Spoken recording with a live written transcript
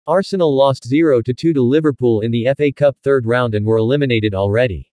Arsenal lost 0-2 to Liverpool in the FA Cup third round and were eliminated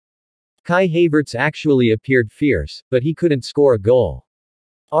already. Kai Havertz actually appeared fierce, but he couldn't score a goal.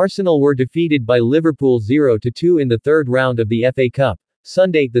 Arsenal were defeated by Liverpool 0-2 in the third round of the FA Cup,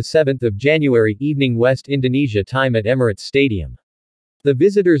 Sunday, the 7th of January evening West Indonesia time at Emirates Stadium. The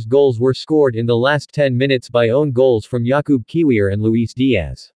visitors' goals were scored in the last 10 minutes by own goals from Jakub Kiwior and Luis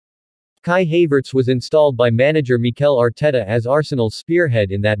Diaz. Kai Havertz was installed by manager Mikel Arteta as Arsenal's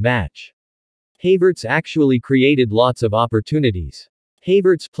spearhead in that match. Havertz actually created lots of opportunities.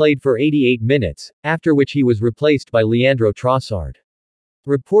 Havertz played for 88 minutes, after which he was replaced by Leandro Trossard.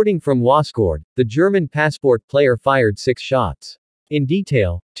 Reporting from WhoScored, the German passport player fired 6 shots. In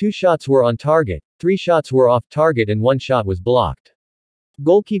detail, 2 shots were on target, 3 shots were off target and 1 shot was blocked.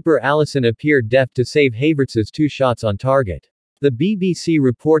 Goalkeeper Alisson appeared deft to save Havertz's 2 shots on target. The BBC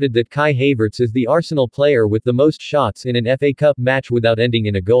reported that Kai Havertz is the Arsenal player with the most shots in an FA Cup match without ending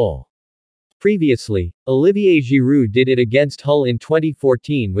in a goal. Previously, Olivier Giroud did it against Hull in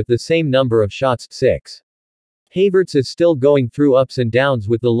 2014 with the same number of shots, 6. Havertz is still going through ups and downs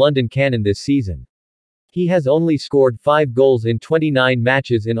with the London Cannon this season. He has only scored 5 goals in 29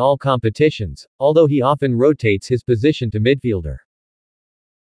 matches in all competitions, although he often rotates his position to midfielder.